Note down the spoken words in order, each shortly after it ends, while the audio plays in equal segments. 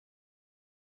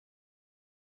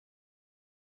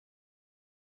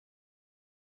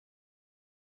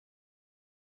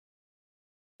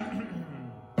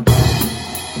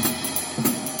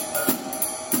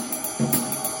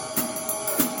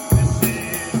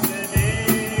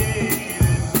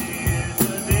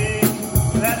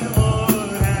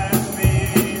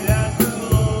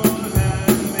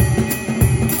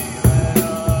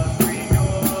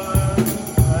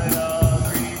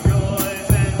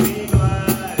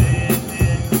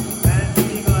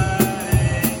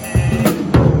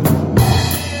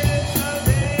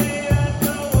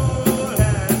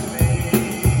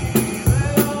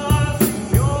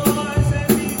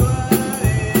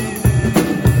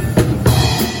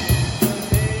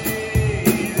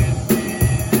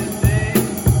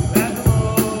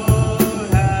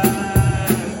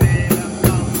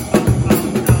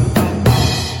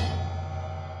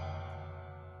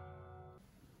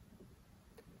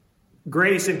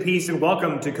Grace and peace and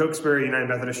welcome to Cokesbury United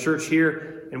Methodist Church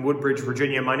here in Woodbridge,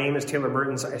 Virginia. My name is Taylor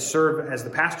Mertens. I serve as the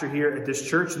pastor here at this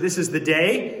church. This is the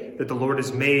day that the Lord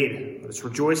has made. Let us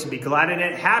rejoice and be glad in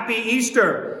it. Happy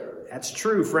Easter! That's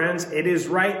true, friends. It is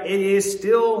right. It is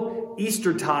still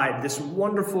Eastertide, this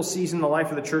wonderful season in the life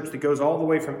of the church that goes all the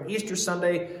way from Easter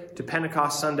Sunday to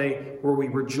Pentecost Sunday, where we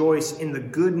rejoice in the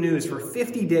good news for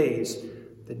 50 days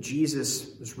that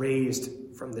Jesus was raised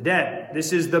from the dead.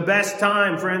 This is the best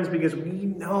time, friends, because we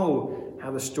know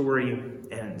how the story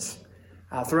ends.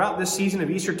 Throughout this season of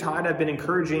Eastertide, I've been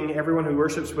encouraging everyone who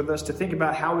worships with us to think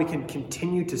about how we can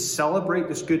continue to celebrate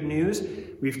this good news.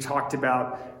 We've talked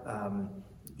about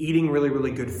eating really,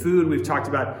 really good food. We've talked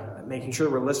about making sure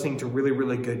we're listening to really,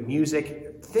 really good music.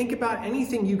 Think about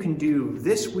anything you can do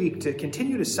this week to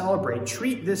continue to celebrate.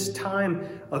 Treat this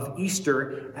time of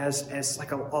Easter as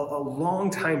like a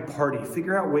long time party.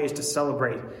 Figure out ways to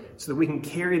celebrate so that we can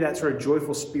carry that sort of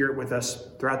joyful spirit with us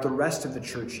throughout the rest of the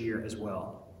church year as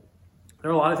well.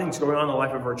 There are a lot of things going on in the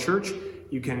life of our church.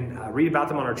 You can read about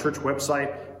them on our church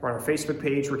website or on our Facebook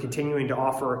page. We're continuing to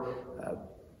offer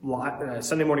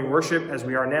Sunday morning worship as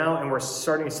we are now, and we're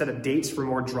starting a set of dates for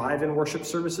more drive-in worship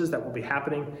services that will be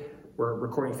happening. We're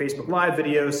recording Facebook Live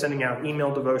videos, sending out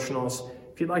email devotionals.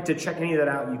 If you'd like to check any of that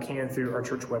out, you can through our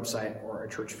church website or our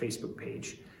church Facebook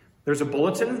page. There's a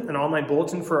bulletin, an online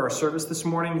bulletin for our service this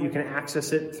morning. You can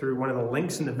access it through one of the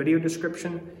links in the video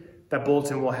description. That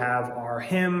bulletin will have our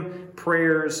hymn,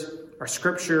 prayers, our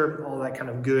scripture, all that kind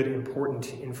of good,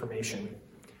 important information.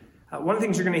 One of the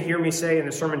things you're going to hear me say in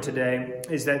the sermon today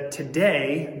is that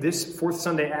today, this fourth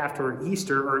Sunday after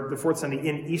Easter, or the fourth Sunday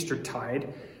in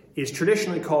Eastertide, is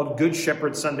traditionally called Good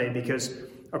Shepherd Sunday because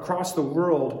across the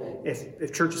world,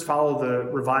 if churches follow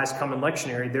the Revised Common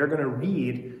Lectionary, they're going to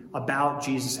read about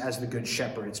Jesus as the Good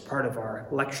Shepherd. It's part of our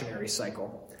lectionary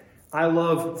cycle. I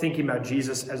love thinking about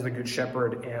Jesus as the Good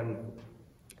Shepherd and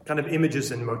kind of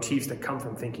images and motifs that come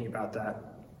from thinking about that.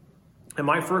 In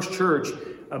my first church,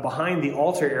 behind the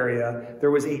altar area,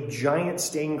 there was a giant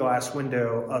stained glass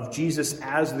window of Jesus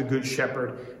as the Good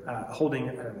Shepherd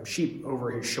holding sheep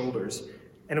over his shoulders.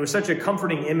 And it was such a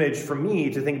comforting image for me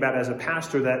to think about as a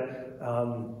pastor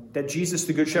that Jesus,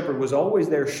 the Good Shepherd, was always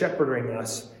there shepherding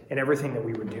us in everything that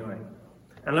we were doing.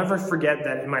 I'll never forget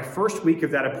that in my first week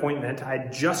of that appointment, I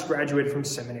had just graduated from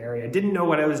seminary. I didn't know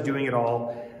what I was doing at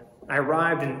all. I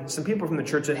arrived and some people from the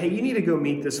church said, "Hey, you need to go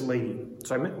meet this lady."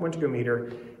 So I went to go meet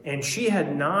her, and she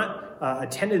had not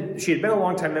attended. She had been a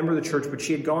longtime member of the church, but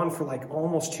she had gone for like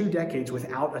almost 2 decades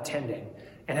without attending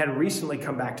and had recently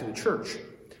come back to the church.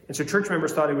 And so church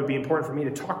members thought it would be important for me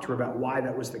to talk to her about why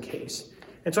that was the case.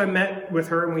 And so I met with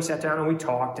her and we sat down and we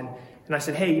talked. And I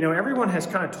said, "Hey, everyone has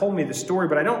kind of told me the story,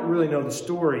 but I don't really know the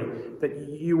story that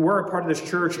you were a part of this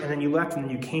church and then you left and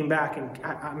then you came back. And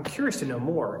I'm curious to know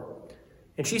more."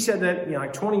 And she said that,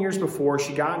 like 20 years before,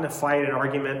 she got in a fight, an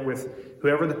argument with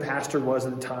whoever the pastor was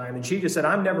at the time. And she just said,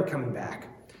 "I'm never coming back."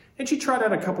 And she tried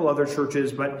out a couple other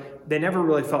churches, but they never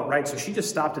really felt right. So she just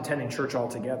stopped attending church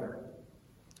altogether.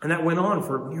 And that went on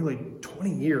for nearly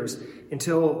 20 years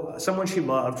until someone she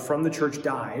loved from the church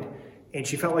died, and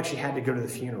she felt like she had to go to the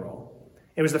funeral.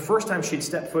 It was the first time she'd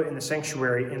stepped foot in the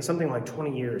sanctuary in something like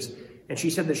 20 years. And she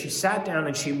said that she sat down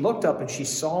and she looked up and she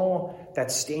saw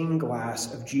that stained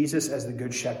glass of Jesus as the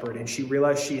Good Shepherd, and she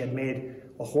realized she had made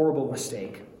a horrible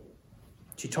mistake.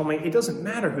 She told me, "It doesn't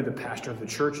matter who the pastor of the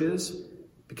church is,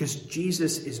 because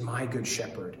Jesus is my Good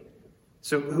Shepherd.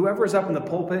 So whoever is up in the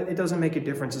pulpit, it doesn't make a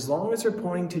difference. As long as they're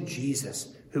pointing to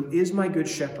Jesus, who is my Good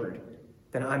Shepherd,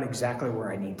 then I'm exactly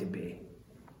where I need to be."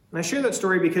 And I share that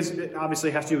story because it obviously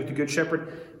has to do with the Good Shepherd,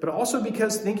 but also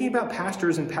because thinking about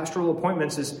pastors and pastoral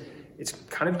appointments it's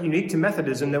kind of unique to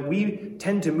Methodism that we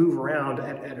tend to move around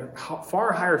at a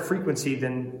far higher frequency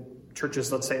than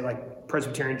churches, let's say like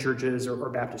Presbyterian churches or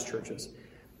Baptist churches.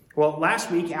 Well,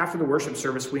 last week after the worship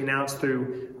service, we announced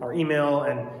through our email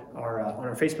and on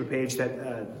our Facebook page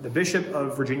that the Bishop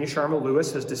of Virginia, Sharma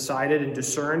Lewis, has decided and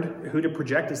discerned who to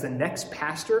project as the next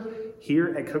pastor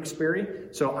here at Cokesbury.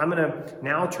 So I'm going to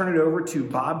now turn it over to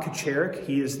Bob Kacharik.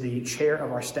 He is the chair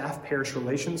of our Staff Parish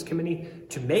Relations Committee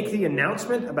to make the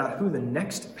announcement about who the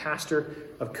next pastor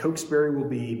of Cokesbury will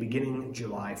be beginning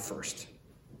July 1st.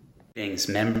 Greetings,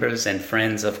 members and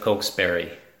friends of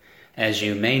Cokesbury. As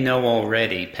you may know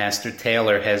already, Pastor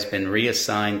Taylor has been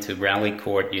reassigned to Raleigh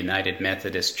Court United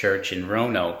Methodist Church in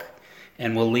Roanoke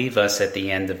and will leave us at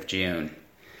the end of June.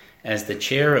 As the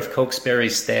chair of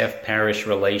Cokesbury's Staff Parish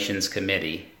Relations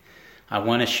Committee, I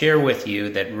want to share with you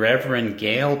that Reverend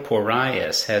Gail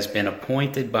Porias has been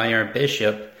appointed by our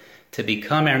bishop to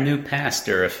become our new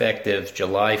pastor effective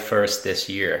July 1st this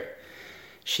year.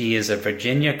 She is a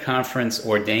Virginia Conference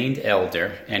ordained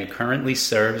elder and currently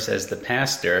serves as the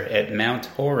pastor at Mount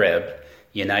Horeb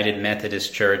United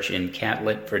Methodist Church in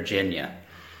Catlett, Virginia.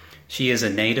 She is a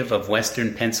native of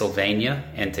Western Pennsylvania,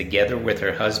 and together with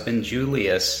her husband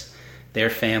Julius, their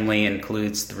family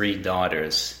includes 3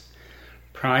 daughters.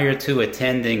 Prior to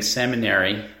attending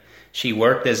seminary, she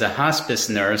worked as a hospice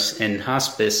nurse and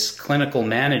hospice clinical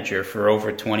manager for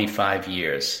over 25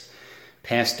 years.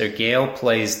 Pastor Gail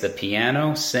plays the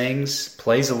piano, sings,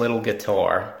 plays a little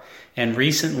guitar, and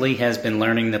recently has been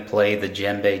learning to play the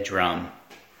djembe drum.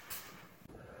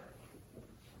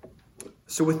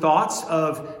 So with thoughts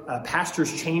of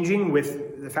pastors changing,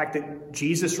 with the fact that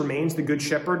Jesus remains the good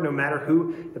shepherd, no matter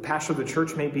who the pastor of the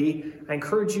church may be, I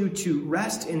encourage you to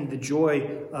rest in the joy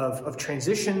of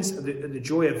transitions, the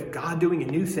joy of God doing a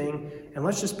new thing, and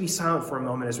let's just be silent for a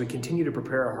moment as we continue to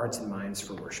prepare our hearts and minds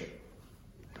for worship.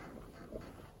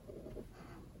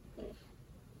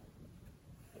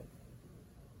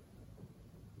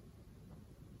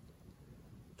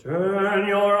 Turn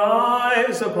your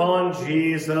eyes upon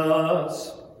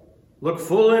Jesus. Look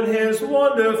full in his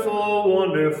wonderful,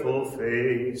 wonderful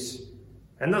face.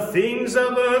 And the things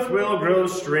of earth will grow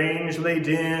strangely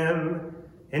dim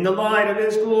in the light of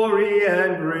his glory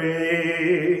and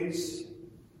grace.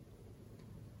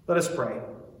 Let us pray.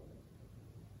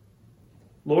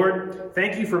 Lord,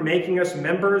 thank you for making us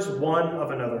members one of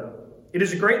another. It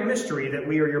is a great mystery that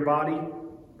we are your body,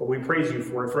 but we praise you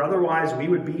for it, for otherwise we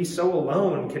would be so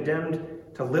alone, condemned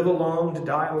to live alone, to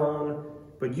die alone.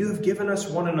 But you have given us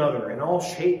one another in all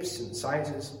shapes and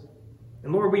sizes.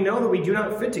 And Lord, we know that we do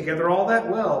not fit together all that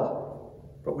well,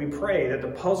 but we pray that the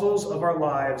puzzles of our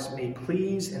lives may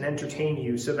please and entertain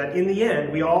you, so that in the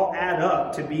end we all add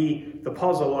up to be the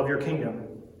puzzle of your kingdom.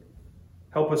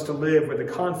 Help us to live with the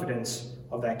confidence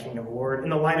of that kingdom, Lord,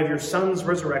 in the light of your Son's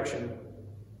resurrection,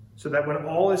 so that when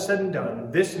all is said and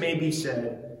done, this may be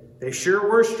said, they sure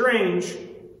were strange,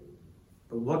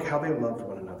 but look how they loved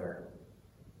one another.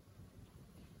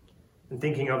 And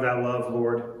thinking of that love,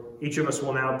 Lord, each of us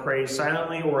will now pray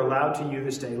silently or aloud to you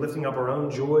this day, lifting up our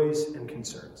own joys and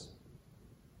concerns.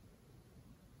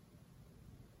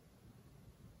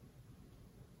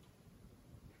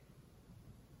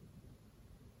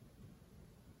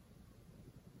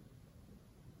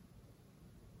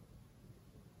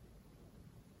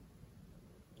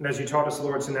 And as you taught us,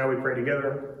 Lord, so now we pray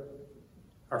together.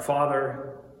 Our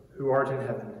Father, who art in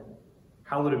heaven,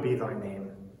 hallowed be thy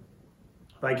name.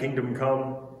 Thy kingdom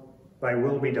come, thy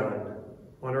will be done,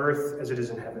 on earth as it is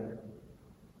in heaven.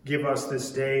 Give us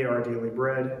this day our daily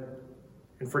bread,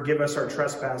 and forgive us our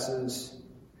trespasses,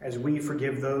 as we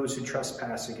forgive those who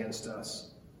trespass against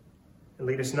us. And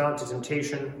lead us not to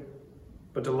temptation,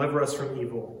 but deliver us from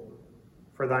evil.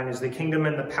 For thine is the kingdom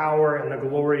and the power and the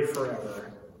glory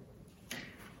forever.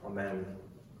 Amen.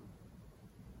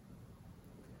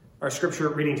 Our scripture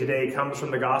reading today comes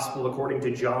from the Gospel according to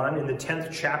John in the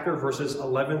 10th chapter, verses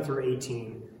 11 through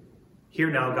 18. Hear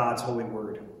now God's holy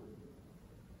word.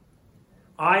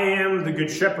 I am the good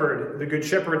shepherd. The good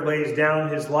shepherd lays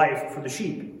down his life for the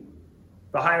sheep.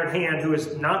 The hired hand, who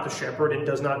is not the shepherd and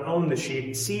does not own the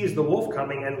sheep, sees the wolf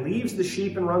coming and leaves the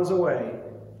sheep and runs away.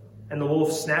 And the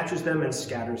wolf snatches them and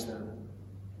scatters them.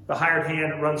 The hired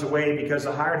hand runs away because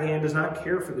the hired hand does not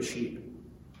care for the sheep.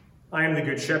 I am the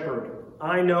good shepherd.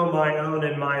 I know my own,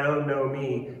 and my own know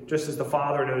me, just as the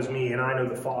Father knows me, and I know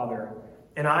the Father.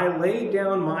 And I lay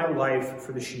down my life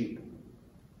for the sheep.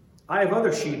 I have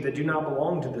other sheep that do not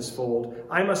belong to this fold.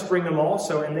 I must bring them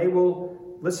also, and they will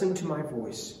listen to my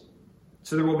voice.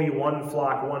 So there will be one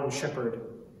flock, one shepherd.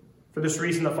 For this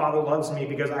reason the Father loves me,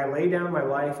 because I lay down my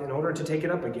life in order to take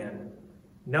it up again.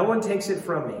 No one takes it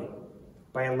from me,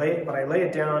 but I lay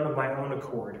it down of my own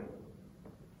accord.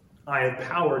 I have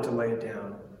power to lay it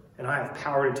down, and I have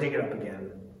power to take it up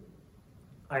again.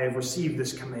 I have received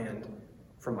this command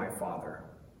from my Father.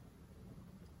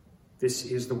 This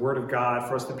is the word of God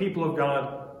for us, the people of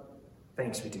God.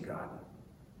 Thanks be to God.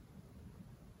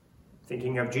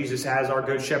 Thinking of Jesus as our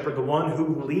good shepherd, the one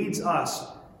who leads us,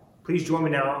 please join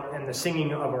me now in the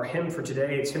singing of our hymn for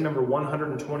today. It's hymn number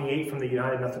 128 from the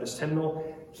United Methodist Hymnal.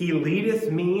 He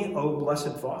leadeth me, O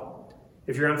blessed thought.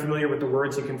 If you're unfamiliar with the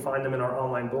words, you can find them in our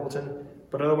online bulletin.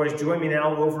 But otherwise, join me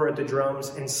now over at the drums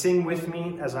and sing with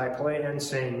me as I play and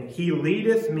sing. He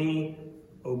leadeth me,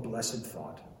 O blessed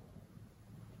thought.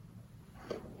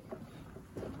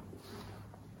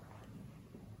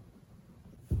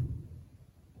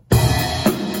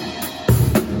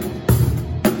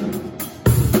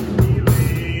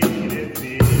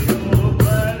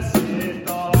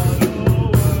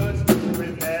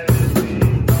 With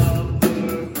heavenly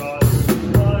comfort,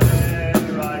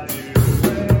 whatever I do.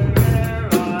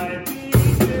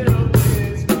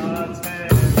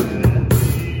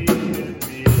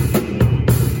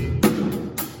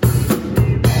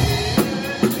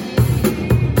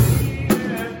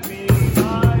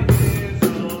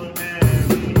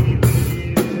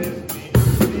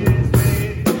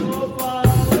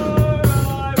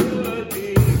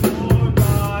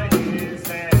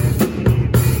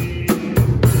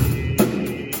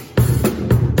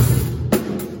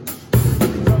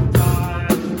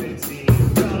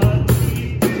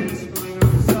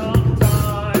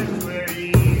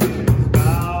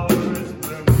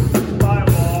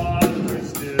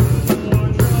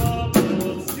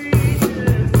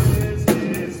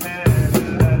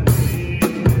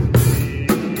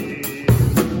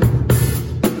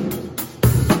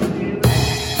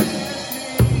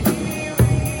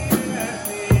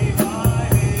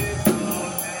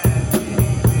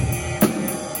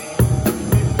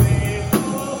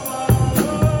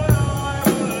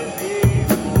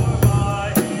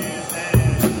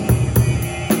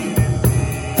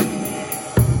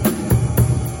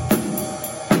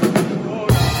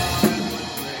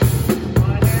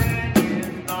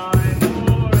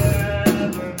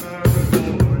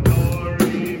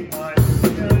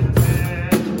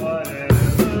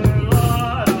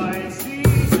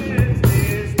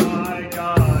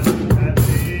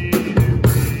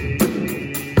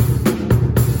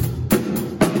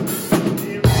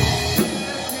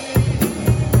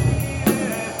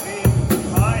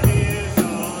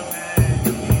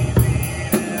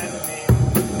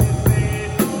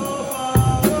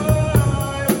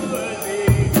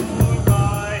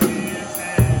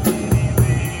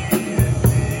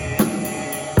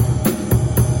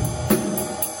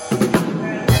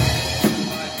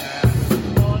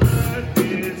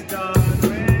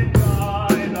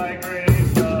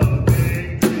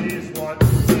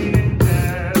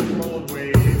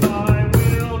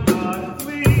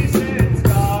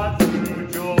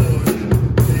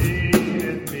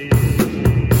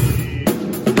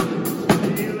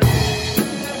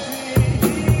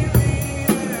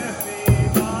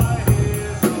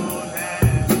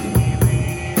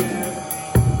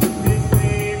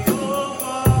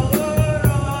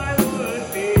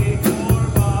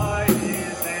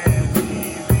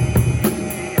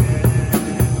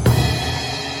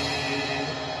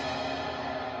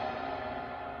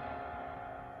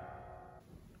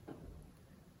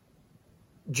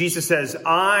 Jesus says,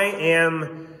 I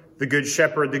am the good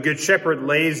shepherd. The good shepherd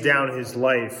lays down his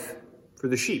life for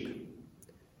the sheep.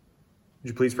 Would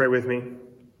you please pray with me?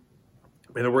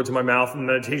 May the words of my mouth and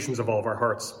the meditations of all of our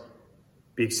hearts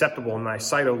be acceptable in thy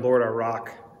sight, O Lord, our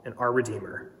rock and our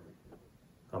Redeemer.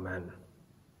 Amen.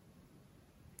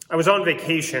 I was on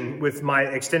vacation with my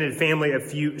extended family a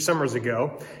few summers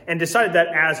ago and decided that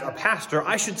as a pastor,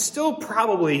 I should still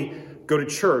probably go to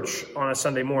church on a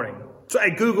Sunday morning. So I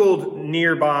Googled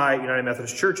nearby United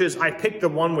Methodist churches. I picked the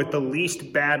one with the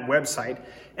least bad website,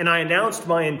 and I announced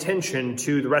my intention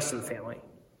to the rest of the family.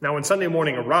 Now, when Sunday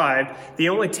morning arrived, the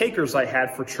only takers I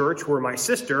had for church were my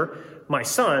sister, my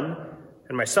son,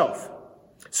 and myself.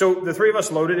 So the three of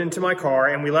us loaded into my car,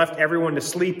 and we left everyone to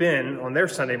sleep in on their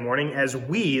Sunday morning as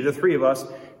we, the three of us,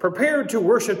 prepared to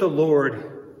worship the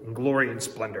Lord in glory and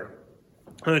splendor.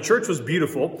 And the church was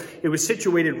beautiful. It was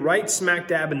situated right smack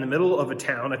dab in the middle of a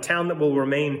town that will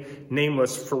remain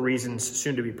nameless for reasons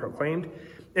soon to be proclaimed.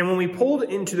 And when we pulled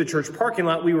into the church parking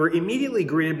lot, we were immediately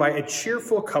greeted by a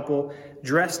cheerful couple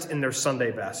dressed in their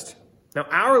Sunday best. Now,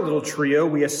 our little trio,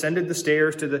 we ascended the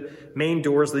stairs to the main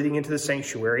doors leading into the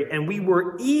sanctuary, and we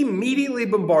were immediately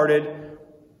bombarded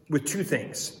with two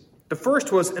things. The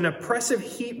first was an oppressive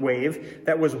heat wave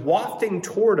that was wafting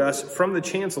toward us from the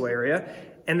chancel area,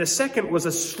 and the second was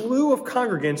a slew of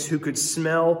congregants who could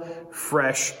smell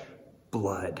fresh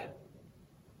blood.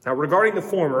 Now, regarding the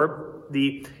former,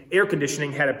 the air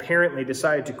conditioning had apparently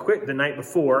decided to quit the night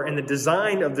before, and the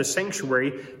design of the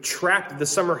sanctuary trapped the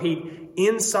summer heat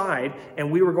inside,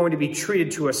 and we were going to be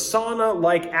treated to a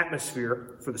sauna-like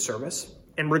atmosphere for the service.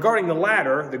 And regarding the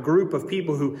latter, the group of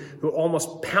people who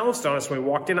almost pounced on us when we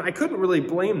walked in, I couldn't really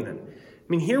blame them. I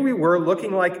mean, here we were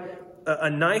looking like a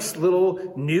nice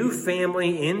little new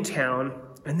family in town,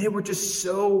 and they were just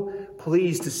so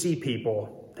pleased to see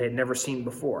people they had never seen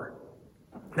before.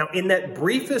 Now, in that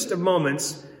briefest of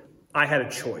moments, I had a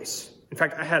choice. In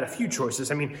fact, I had a few choices.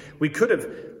 I mean, we could have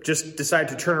just decided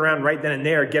to turn around right then and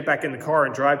there, get back in the car,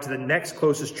 and drive to the next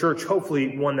closest church,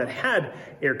 hopefully one that had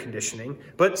air conditioning.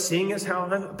 But seeing as how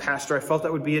I'm a pastor, I felt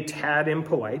that would be a tad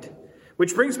impolite.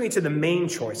 Which brings me to the main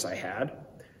choice I had,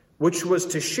 which was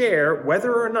to share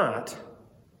whether or not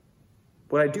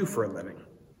what I do for a living.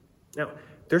 Now,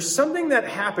 there's something that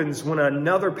happens when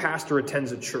another pastor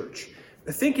attends a church.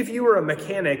 Think if you were a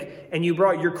mechanic and you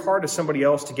brought your car to somebody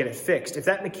else to get it fixed. If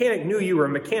that mechanic knew you were a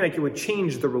mechanic, it would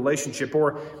change the relationship.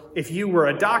 Or if you were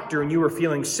a doctor and you were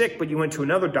feeling sick, but you went to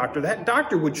another doctor, that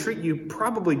doctor would treat you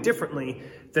probably differently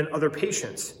than other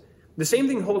patients. The same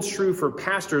thing holds true for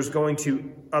pastors going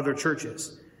to other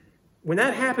churches. When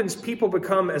that happens, people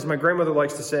become, as my grandmother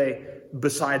likes to say,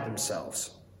 beside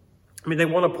themselves. I mean, they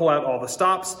want to pull out all the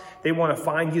stops, they want to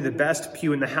find you the best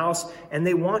pew in the house, and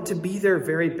they want to be their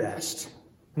very best.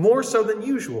 More so than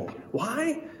usual.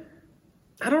 Why?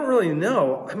 I don't really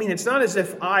know. I mean, it's not as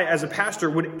if I, as a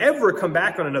pastor, would ever come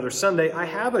back on another Sunday. I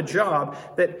have a job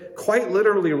that quite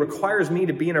literally requires me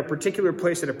to be in a particular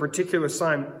place at a particular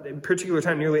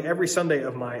time nearly every Sunday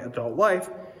of my adult life.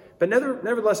 But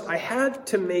nevertheless, I had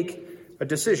to make a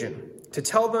decision to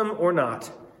tell them or not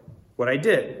what I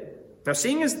did. Now,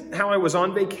 seeing as how I was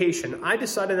on vacation, I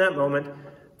decided in that moment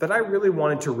that I really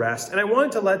wanted to rest, and I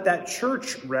wanted to let that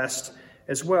church rest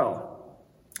as well.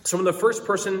 So when the first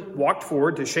person walked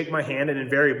forward to shake my hand, and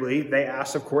invariably they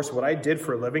asked, of course, what I did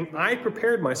for a living, I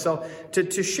prepared myself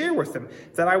to share with them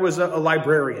that I was a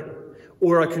librarian,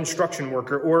 or a construction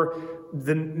worker, or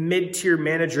the mid-tier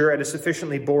manager at a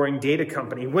sufficiently boring data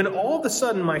company, when all of a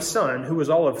sudden my son, who was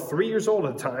all of 3 years old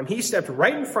at the time, he stepped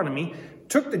right in front of me,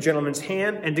 took the gentleman's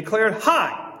hand, and declared,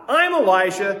 "Hi, I'm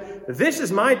Elijah. This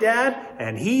is my dad,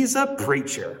 and he's a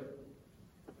preacher."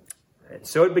 And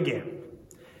so it began.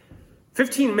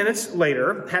 15 minutes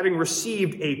later, having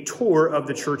received a tour of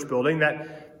the church building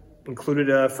that included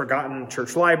a forgotten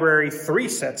church library, 3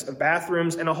 sets of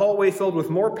bathrooms, and a hallway filled with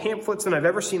more pamphlets than I've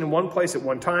ever seen in one place at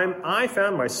one time, I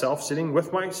found myself sitting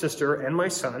with my sister and my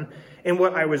son in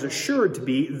what I was assured to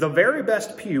be the very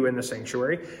best pew in the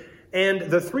sanctuary, and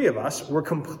the 3 of us were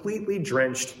completely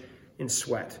drenched in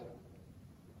sweat.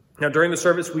 Now, during the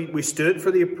service, we stood for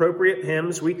the appropriate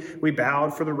hymns, we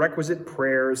bowed for the requisite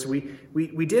prayers,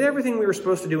 we did everything we were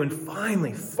supposed to do, and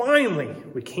finally,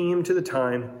 we came to the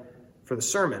time for the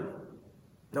sermon.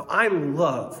 Now, I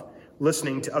love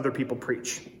listening to other people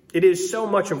preach. It is so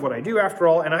much of what I do, after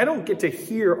all, and I don't get to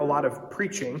hear a lot of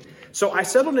preaching. So I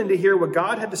settled in to hear what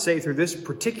God had to say through this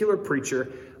particular preacher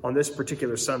on this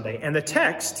particular Sunday. And the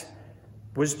text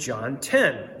was John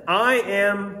 10. I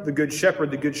am the good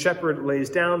shepherd. The good shepherd lays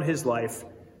down his life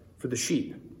for the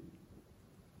sheep.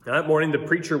 Now, that morning, the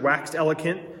preacher waxed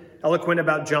eloquent eloquent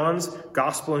about John's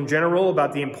gospel in general,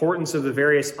 about the importance of the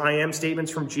various I am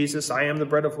statements from Jesus. I am the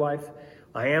bread of life.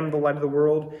 I am the light of the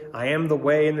world. I am the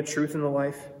way and the truth and the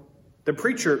life. The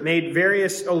preacher made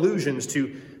various allusions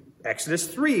to Exodus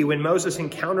 3 when Moses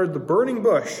encountered the burning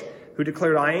bush who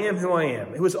declared, I am who I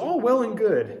am. It was all well and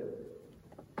good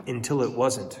until it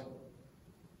wasn't.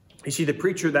 You see, the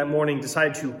preacher that morning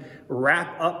decided to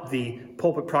wrap up the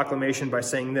pulpit proclamation by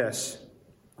saying this: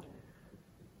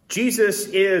 Jesus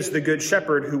is the good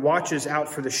shepherd who watches out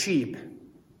for the sheep.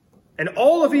 And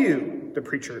all of you, the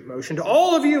preacher motioned,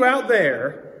 all of you out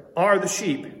there are the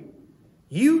sheep.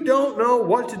 You don't know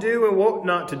what to do and what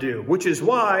not to do, which is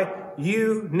why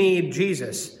you need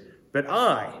Jesus. But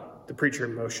I, the preacher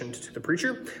motioned to the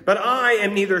preacher, but I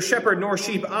am neither shepherd nor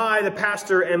sheep. I, the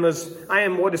pastor, I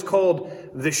am what is called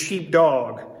the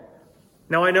sheepdog.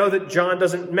 Now, I know that John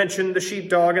doesn't mention the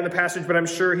sheepdog in the passage, but I'm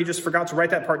sure he just forgot to write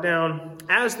that part down.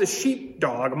 As the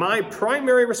sheepdog, my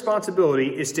primary responsibility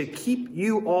is to keep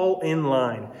you all in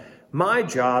line. My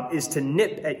job is to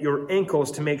nip at your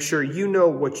ankles to make sure you know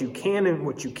what you can and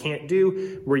what you can't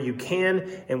do, where you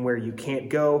can and where you can't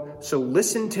go. So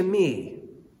listen to me,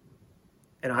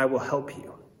 and I will help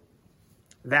you.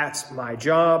 That's my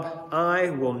job. I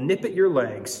will nip at your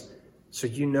legs so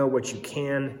you know what you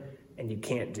can and you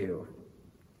can't do.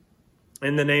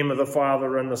 In the name of the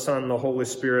Father, and the Son, and the Holy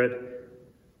Spirit.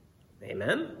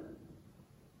 Amen.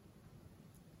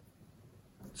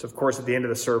 So, of course, at the end of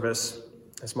the service,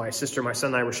 as my sister, my son,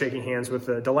 and I were shaking hands with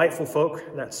the delightful folk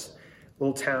in that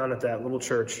little town at that little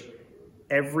church,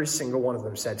 every single one of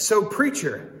them said, "So,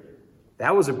 preacher,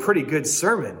 that was a pretty good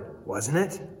sermon, wasn't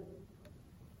it?"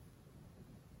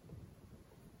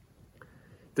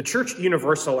 The Church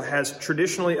Universal has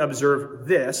traditionally observed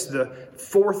this, the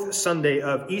fourth Sunday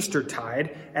of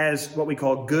Eastertide, as what we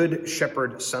call Good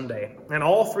Shepherd Sunday. And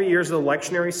all 3 years of the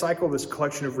lectionary cycle, this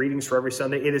collection of readings for every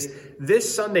Sunday, it is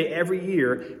this Sunday every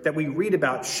year that we read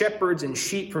about shepherds and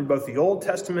sheep from both the Old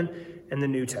Testament and the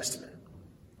New Testament,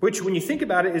 which, when you think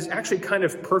about it, is actually kind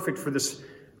of perfect for this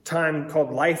time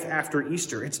called Life After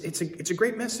Easter. It's a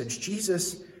great message.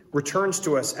 Jesus returns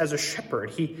to us as a shepherd.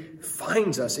 He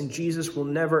finds us, and Jesus will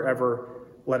never, ever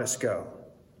let us go.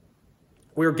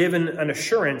 We are given an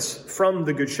assurance from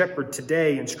the Good Shepherd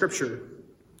today in Scripture,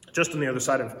 just on the other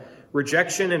side of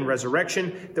rejection and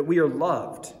resurrection, that we are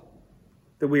loved,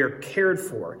 that we are cared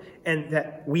for, and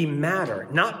that we matter,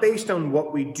 not based on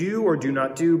what we do or do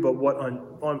not do, but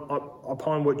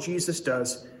upon what Jesus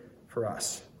does for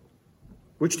us,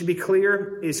 which, to be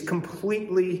clear, is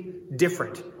completely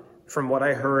different from what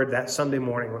I heard that Sunday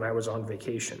morning when I was on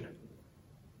vacation.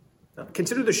 Now,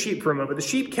 consider the sheep for a moment. The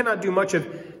sheep cannot do much of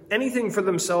anything for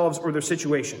themselves or their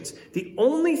situations. The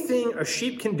only thing a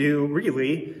sheep can do,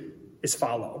 really, is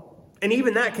follow. And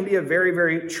even that can be a very,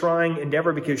 very trying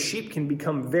endeavor, because sheep can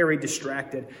become very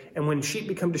distracted. And when sheep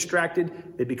become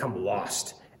distracted, they become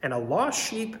lost. And a lost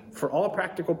sheep, for all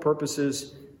practical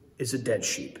purposes, is a dead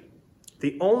sheep.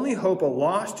 The only hope a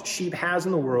lost sheep has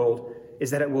in the world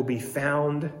is that it will be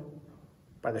found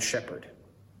by the shepherd.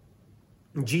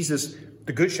 And Jesus,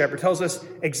 the Good Shepherd, tells us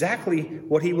exactly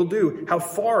what he will do, how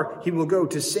far he will go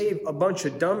to save a bunch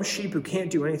of dumb sheep who can't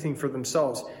do anything for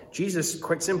themselves. Jesus,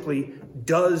 quite simply,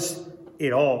 does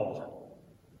it all.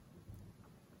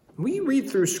 We read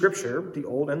through Scripture, the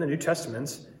Old and the New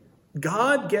Testaments.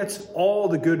 God gets all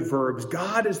the good verbs.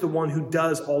 God is the one who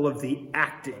does all of the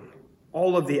acting,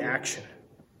 all of the action.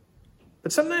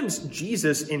 But sometimes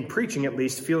Jesus, in preaching at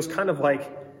least, feels kind of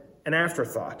like an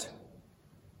afterthought.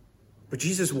 But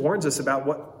Jesus warns us about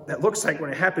what that looks like when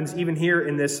it happens, even here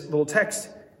in this little text.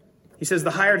 He says,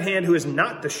 the hired hand who is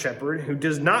not the shepherd, who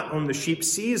does not own the sheep,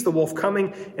 sees the wolf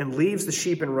coming and leaves the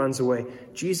sheep and runs away.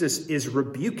 Jesus is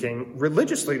rebuking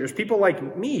religious leaders, people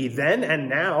like me then and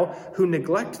now, who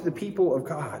neglect the people of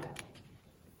God.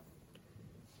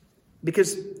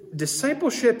 Because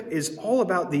discipleship is all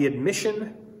about the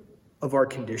admission of our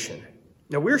condition.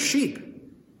 Now, we're sheep.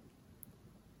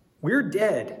 We're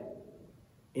dead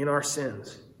in our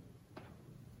sins.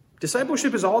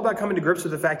 Discipleship is all about coming to grips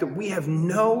with the fact that we have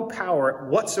no power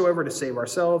whatsoever to save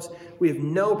ourselves. We have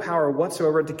no power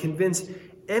whatsoever to convince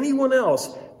anyone else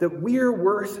that we're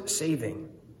worth saving.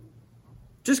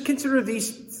 Just consider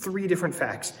these three different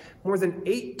facts. More than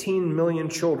 18 million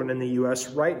children in the U.S.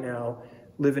 right now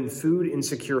live in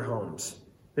food-insecure homes.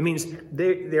 That means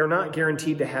they are not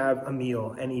guaranteed to have a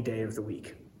meal any day of the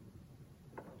week.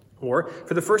 Or,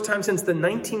 for the first time since the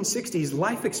 1960s,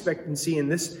 life expectancy in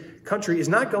this country is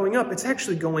not going up, it's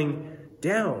actually going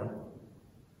down.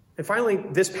 And finally,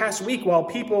 this past week, while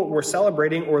people were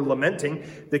celebrating or lamenting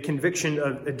the conviction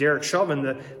of Derek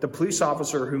Chauvin, the police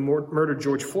officer who murdered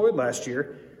George Floyd last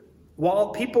year, While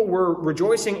people were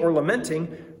rejoicing or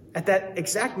lamenting, at that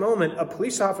exact moment, a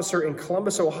police officer in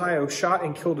Columbus, Ohio, shot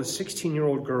and killed a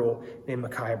 16-year-old girl named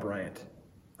Ma'Khia Bryant.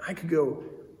 I could go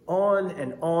on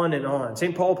and on and on.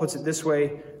 St. Paul puts it this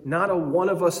way, not a one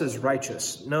of us is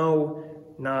righteous. No,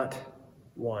 not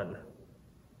one.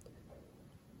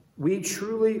 We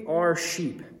truly are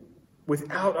sheep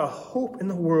without a hope in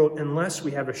the world unless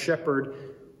we have a shepherd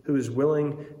who is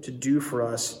willing to do for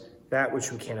us that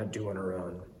which we cannot do on our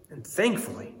own. And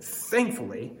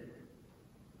thankfully,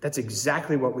 that's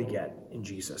exactly what we get in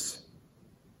Jesus.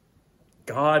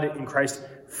 God in Christ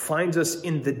finds us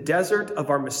in the desert of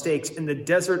our mistakes, in the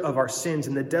desert of our sins,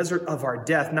 in the desert of our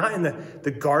death, not in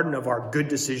the garden of our good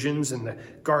decisions and the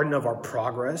garden of our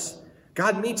progress.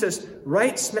 God meets us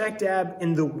right smack dab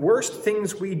in the worst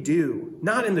things we do,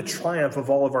 not in the triumph of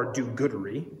all of our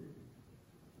do-goodery.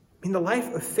 In the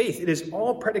life of faith, it is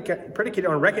all predicated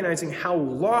on recognizing how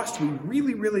lost we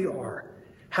really, really are,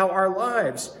 how our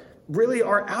lives really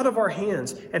are out of our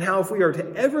hands, and how if we are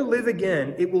to ever live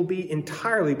again, it will be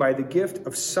entirely by the gift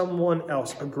of someone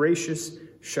else, a gracious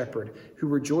shepherd who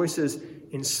rejoices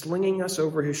in slinging us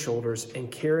over his shoulders and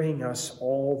carrying us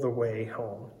all the way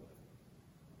home.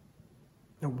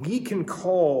 Now, we can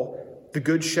call the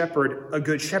good shepherd a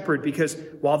good shepherd because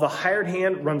while the hired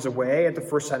hand runs away at the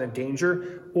first sign of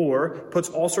danger or puts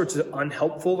all sorts of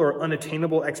unhelpful or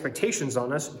unattainable expectations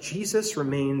on us, Jesus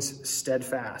remains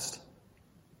steadfast.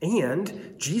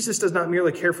 And Jesus does not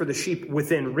merely care for the sheep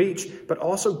within reach, but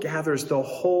also gathers the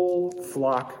whole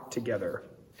flock together.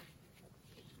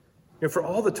 For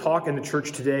all the talk in the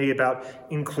church today about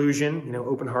inclusion,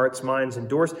 open hearts, minds, and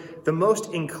doors, the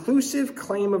most inclusive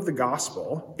claim of the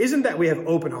gospel isn't that we have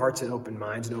open hearts and open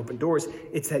minds and open doors.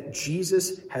 It's that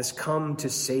Jesus has come to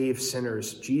save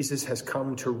sinners. Jesus has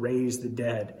come to raise the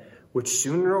dead, which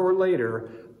sooner or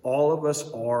later, all of us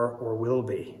are or will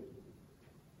be.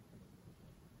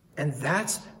 And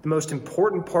that's the most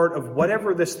important part of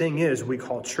whatever this thing is we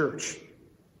call church.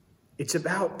 It's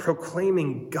about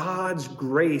proclaiming God's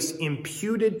grace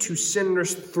imputed to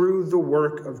sinners through the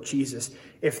work of Jesus.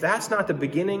 If that's not the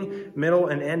beginning, middle,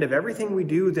 and end of everything we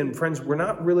do, then friends, we're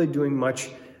not really doing much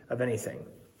of anything.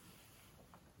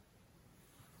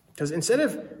 Because instead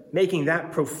of making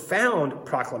that profound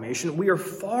proclamation, we are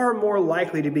far more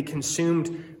likely to be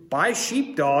consumed by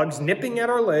sheepdogs nipping at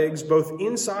our legs, both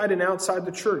inside and outside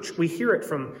the church. We hear it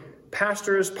from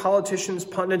pastors, politicians,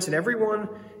 pundits, and everyone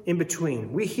in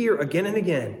between. We hear again and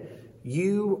again,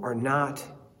 you are not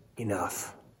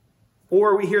enough.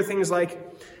 Or we hear things like,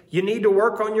 you need to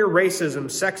work on your racism,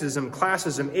 sexism,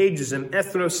 classism, ageism,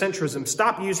 ethnocentrism.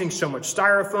 Stop using so much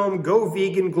styrofoam. Go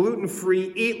vegan,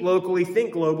 gluten-free, eat locally,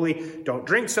 think globally. Don't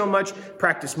drink so much.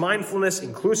 Practice mindfulness,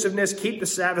 inclusiveness, keep the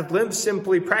Sabbath, live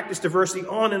simply, practice diversity,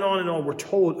 on and on and on. We're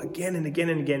told again and again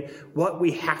and again what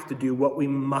we have to do, what we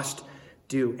must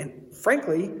do. And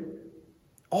frankly,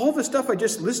 all the stuff I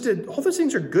just listed, all those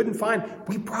things are good and fine.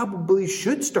 We probably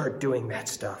should start doing that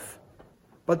stuff.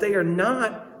 But they are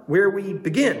not where we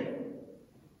begin.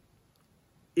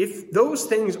 If those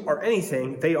things are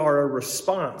anything, they are a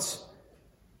response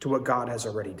to what God has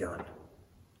already done.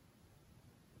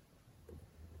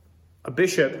 A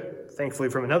bishop, thankfully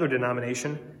from another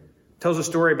denomination, tells a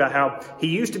story about how he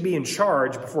used to be in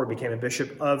charge, before he became a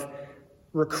bishop, of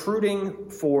recruiting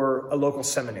for a local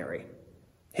seminary.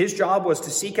 His job was to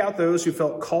seek out those who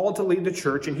felt called to lead the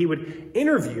church, and he would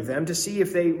interview them to see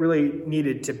if they really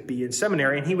needed to be in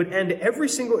seminary. And he would end every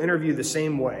single interview the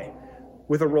same way,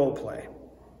 with a role play.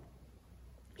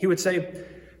 He would say,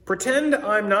 pretend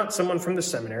I'm not someone from the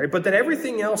seminary, but that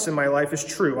everything else in my life is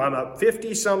true. I'm a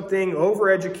 50-something,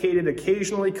 overeducated,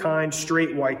 occasionally kind,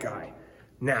 straight white guy.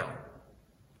 Now,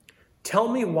 tell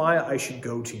me why I should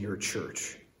go to your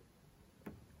church.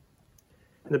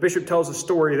 And the bishop tells a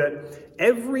story that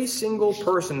every single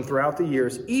person throughout the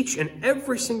years, each and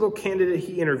every single candidate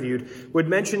he interviewed, would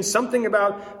mention something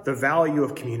about the value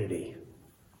of community.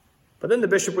 But then the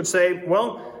bishop would say,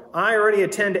 well, I already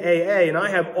attend AA and I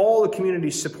have all the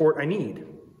community support I need.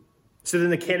 So then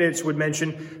the candidates would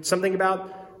mention something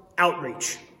about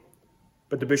outreach.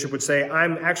 But the bishop would say,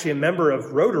 I'm actually a member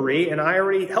of Rotary and I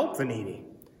already help the needy.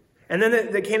 And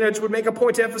then the candidates would make a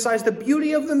point to emphasize the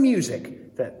beauty of the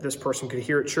music that this person could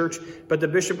hear at church. But the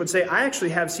bishop would say, I actually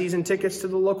have season tickets to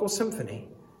the local symphony.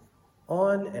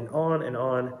 On and on and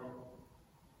on.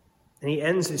 And he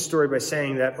ends his story by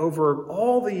saying that over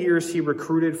all the years he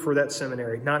recruited for that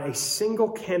seminary, not a single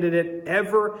candidate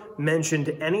ever mentioned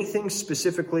anything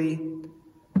specifically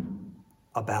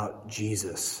about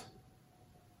Jesus.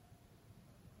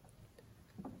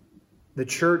 The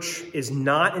church is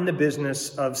not in the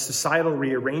business of societal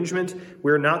rearrangement.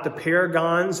 We're not the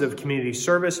paragons of community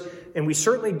service, and we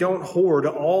certainly don't hoard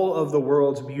all of the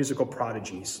world's musical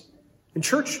prodigies. And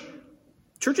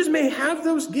churches may have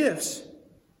those gifts,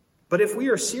 but if we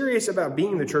are serious about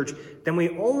being the church, then we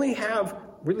only have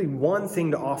really one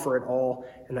thing to offer at all,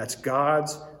 and that's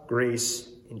God's grace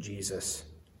in Jesus.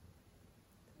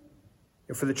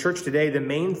 And for the church today, the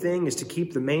main thing is to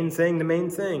keep the main thing the main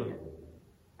thing.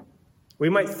 We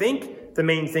might think the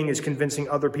main thing is convincing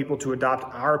other people to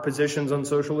adopt our positions on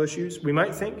social issues. We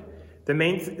might think the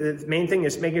main thing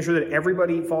is making sure that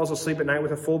everybody falls asleep at night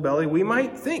with a full belly. We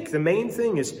might think the main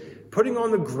thing is putting on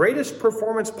the greatest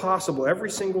performance possible every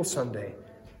single Sunday.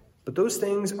 But those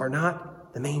things are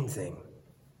not the main thing.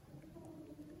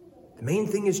 The main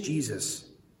thing is Jesus.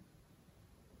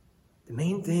 The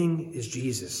main thing is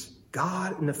Jesus,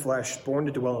 God in the flesh, born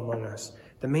to dwell among us.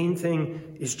 The main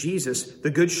thing is Jesus,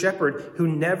 the good shepherd who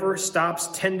never stops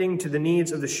tending to the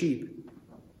needs of the sheep.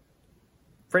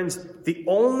 Friends, the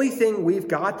only thing we've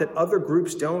got that other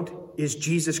groups don't is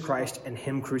Jesus Christ and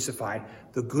him crucified,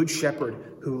 the good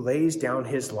shepherd who lays down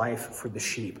his life for the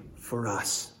sheep, for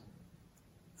us,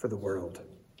 for the world.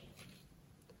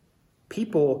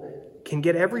 People can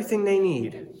get everything they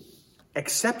need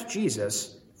except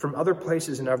Jesus from other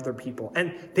places and other people.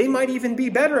 And they might even be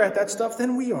better at that stuff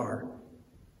than we are.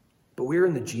 But we're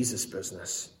in the Jesus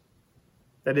business.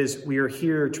 That is, we are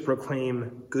here to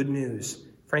proclaim good news,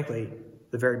 frankly,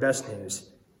 the very best news,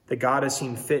 that God has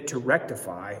seen fit to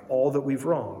rectify all that we've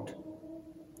wronged,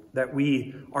 that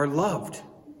we are loved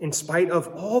in spite of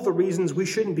all the reasons we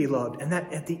shouldn't be loved, and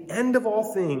that at the end of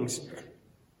all things,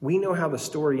 we know how the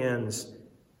story ends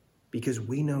because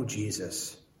we know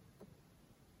Jesus.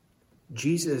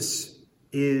 Jesus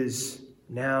is,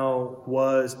 now,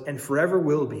 was, and forever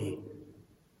will be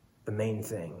the main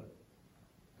thing.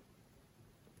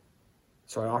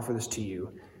 So I offer this to you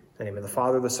in the name of the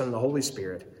Father, the Son, and the Holy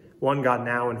Spirit, one God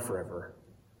now and forever.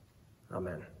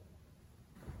 Amen.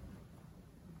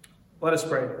 Let us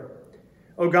pray.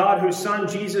 O God, whose Son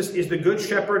Jesus is the good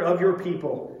shepherd of your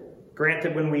people, grant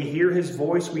that when we hear his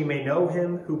voice, we may know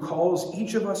him who calls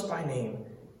each of us by name,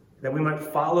 that we might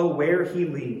follow where he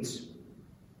leads,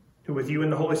 who with you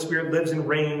and the Holy Spirit lives and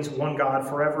reigns, one God,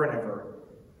 forever and ever.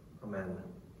 Amen.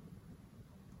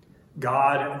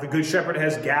 God, the good shepherd,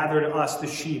 has gathered us, the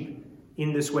sheep,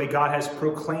 in this way. God has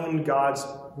proclaimed God's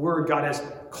word. God has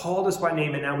called us by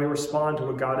name, and now we respond to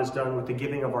what God has done with the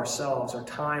giving of ourselves, our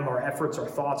time, our efforts, our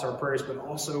thoughts, our prayers, but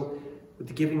also with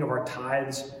the giving of our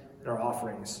tithes and our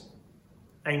offerings.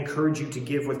 I encourage you to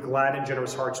give with glad and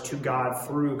generous hearts to God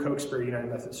through Cokesbury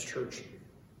United Methodist Church.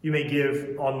 You may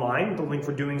give online. The link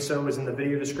for doing so is in the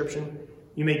video description.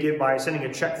 You may give by sending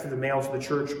a check through the mail to the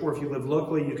church, or if you live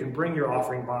locally, you can bring your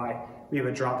offering by. We have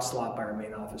a drop slot by our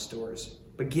main office doors.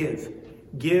 But give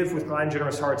with glad and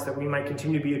generous hearts, that we might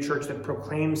continue to be a church that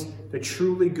proclaims the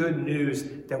truly good news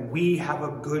that we have a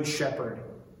good shepherd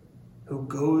who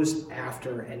goes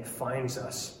after and finds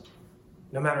us,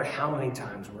 no matter how many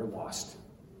times we're lost.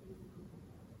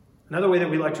 Another way that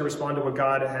we like to respond to what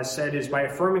God has said is by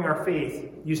affirming our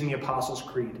faith using the Apostles'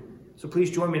 Creed. So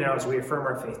please join me now as we affirm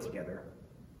our faith together.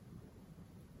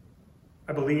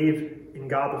 I believe in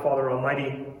God the Father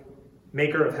Almighty,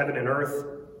 maker of heaven and earth,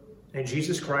 and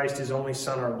Jesus Christ, his only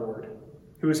Son, our Lord,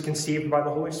 who was conceived by the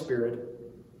Holy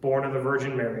Spirit, born of the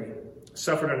Virgin Mary,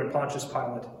 suffered under Pontius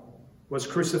Pilate, was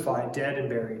crucified, dead, and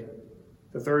buried.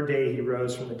 The third day he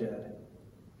rose from the dead.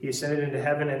 He ascended into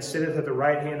heaven and sitteth at the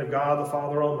right hand of God the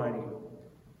Father Almighty.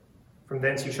 From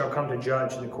thence he shall come to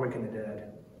judge the quick and the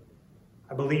dead.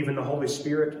 I believe in the Holy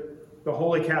Spirit, the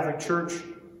Holy Catholic Church,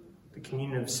 the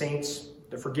communion of saints,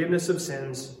 the forgiveness of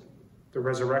sins, the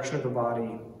resurrection of the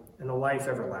body, and the life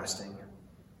everlasting.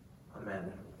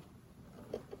 Amen.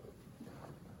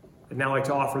 I'd now like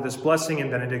to offer this blessing and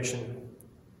benediction.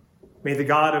 May the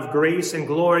God of grace and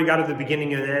glory, God of the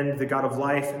beginning and end, the God of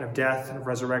life and of death and of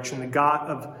resurrection, the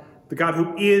God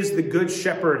who is the good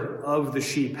shepherd of the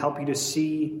sheep, help you to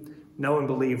see, know, and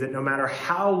believe that no matter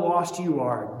how lost you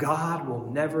are, God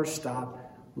will never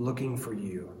stop looking for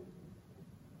you.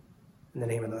 In the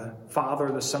name of the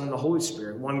Father, the Son, and the Holy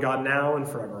Spirit, one God now and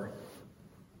forever.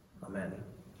 Amen.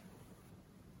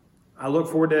 I look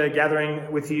forward to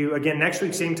gathering with you again next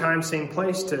week, same time, same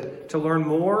place, to learn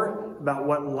more about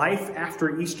what life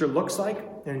after Easter looks like.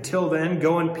 And until then,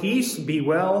 go in peace, be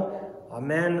well.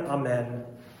 Amen, amen,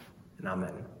 and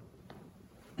amen.